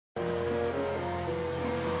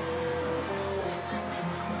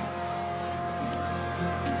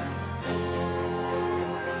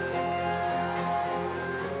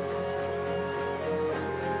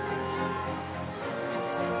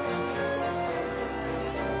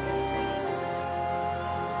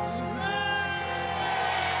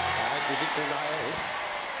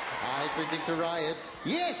predict a riot.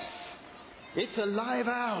 Yes! It's a live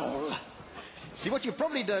owl. See, what you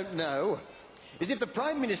probably don't know is if the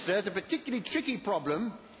Prime Minister has a particularly tricky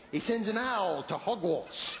problem, he sends an owl to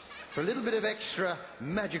Hogwarts for a little bit of extra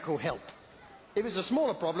magical help. If it's a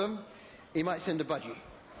smaller problem, he might send a budgie.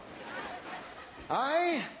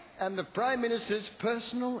 I am the Prime Minister's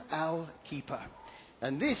personal owl keeper.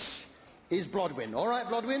 And this is Blodwyn. All right,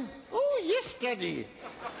 Blodwyn? Oh, yes, Daddy.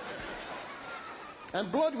 And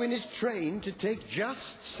Blodwyn is trained to take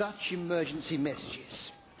just such emergency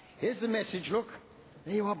messages. Here's the message, look.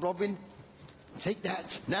 There you are, Blodwyn. Take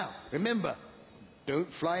that. Now, remember, don't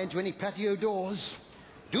fly into any patio doors.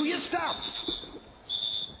 Do your stuff.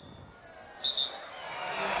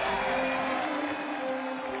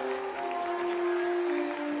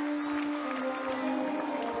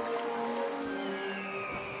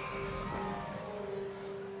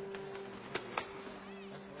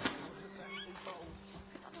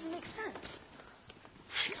 That doesn't make sense.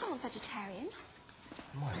 Hank's not a vegetarian.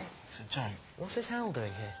 What? It's a joke. What's this owl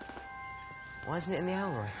doing here? Why isn't it in the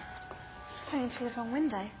owlery? It's phoning through the wrong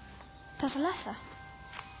window. There's a letter.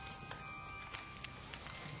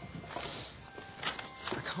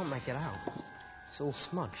 I can't make it out. It's all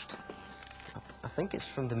smudged. I think it's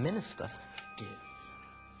from the minister. Dear.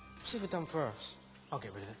 What's it done for us? I'll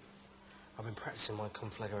get rid of it. I've been practicing my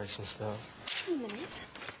conflagration spell. Wait a minute.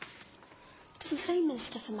 It doesn't say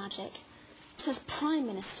Minister for Magic. It says Prime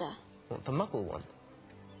Minister. What, the Muggle one?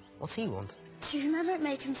 What's he want? To whomever it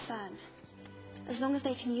may concern. As long as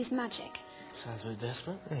they can use magic. Sounds a bit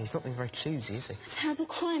desperate. Yeah, he's not being very choosy, is he? A terrible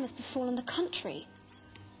crime has befallen the country.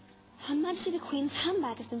 Her Majesty the Queen's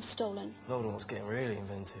handbag has been stolen. Voldemort's getting really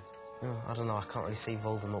inventive. Oh, I don't know, I can't really see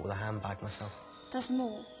Voldemort with a handbag myself. There's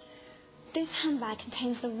more. This handbag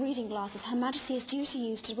contains the reading glasses Her Majesty is due to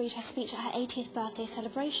use to read her speech at her 80th birthday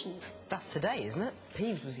celebrations. That's today, isn't it?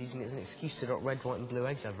 Peeves was using it as an excuse to dot red, white and blue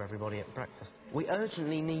eggs over everybody at breakfast. We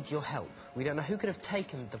urgently need your help. We don't know who could have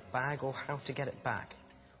taken the bag or how to get it back.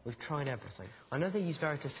 We've tried everything. I know they use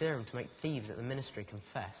Veritaserum to make thieves at the Ministry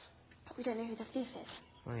confess. But we don't know who the thief is.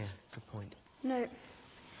 Oh, yeah, good point. No.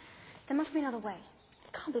 There must be another way.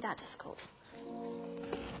 It can't be that difficult.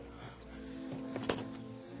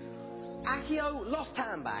 Accio lost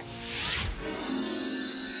handbag.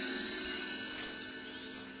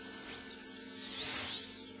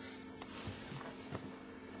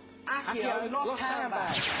 Accio lost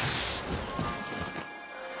handbag.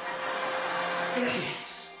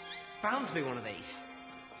 It's bound to be one of these.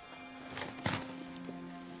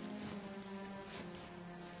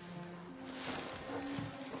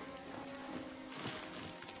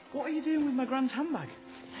 What are you doing with my grand's handbag?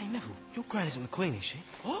 Hey, Neville, your gran isn't the Queen, is she?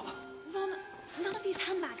 What? Ron, none of these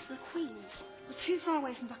handbags are the Queen's. We're too far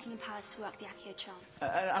away from Buckingham Palace to work the Accio charm.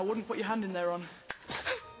 I wouldn't put your hand in there, Ron.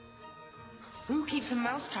 Who keeps a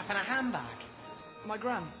mousetrap in a handbag? My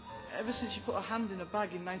gran. Ever since she put her hand in a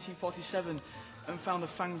bag in 1947 and found a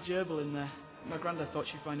fanged gerbil in there, my grandad thought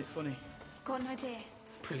she'd find it funny. I've got an idea.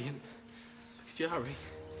 Brilliant. Could you hurry?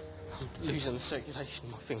 I'm losing the circulation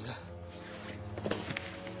in my finger.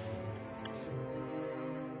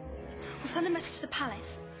 We'll send a message to the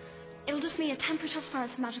palace. It'll just mean a temporary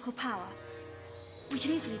transference of magical power. We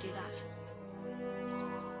can easily do that.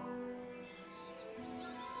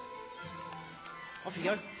 Off you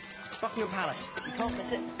go. Buckingham Palace. You can't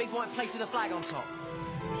miss it. Big white place with a flag on top.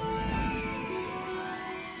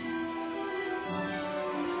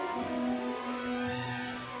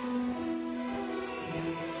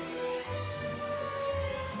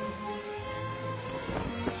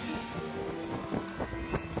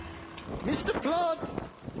 Mr. Plod!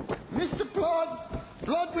 Mr. Plod!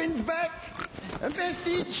 Blodwyn's back! A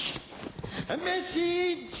message! A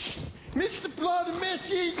message! Mr. Plod, a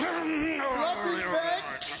message! Blodwyn's back!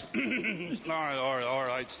 all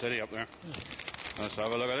right, steady up there. Let's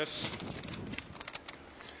have a look at this.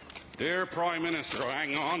 Dear Prime Minister,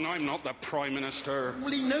 hang on, I'm not the Prime Minister.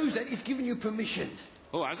 Well, he knows that. He's given you permission.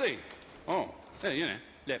 Oh, has he? Oh, yeah, you know,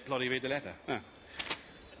 let Ploddy read the letter. Huh.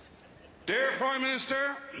 Dear Prime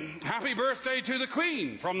Minister, happy birthday to the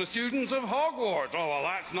Queen from the students of Hogwarts. Oh, well,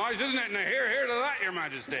 that's nice, isn't it? Now, hear to that, Your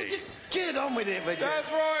Majesty. Just get on with it, would you?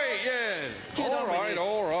 That's right, yeah. Get on with it.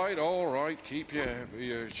 All right. Keep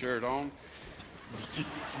your shirt on.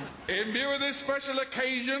 In view of this special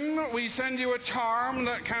occasion, we send you a charm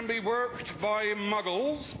that can be worked by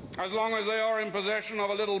muggles, as long as they are in possession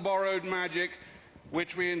of a little borrowed magic,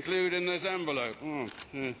 which we include in this envelope.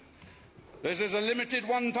 This is a limited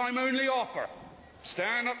one-time only offer.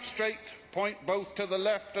 Stand up straight, point both to the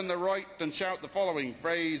left and the right, and shout the following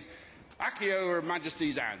phrase, Accio Her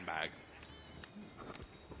Majesty's handbag.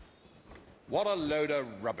 What a load of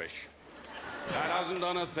rubbish. That hasn't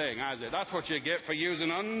done a thing, has it? That's what you get for using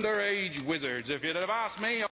underage wizards. If you'd have asked me...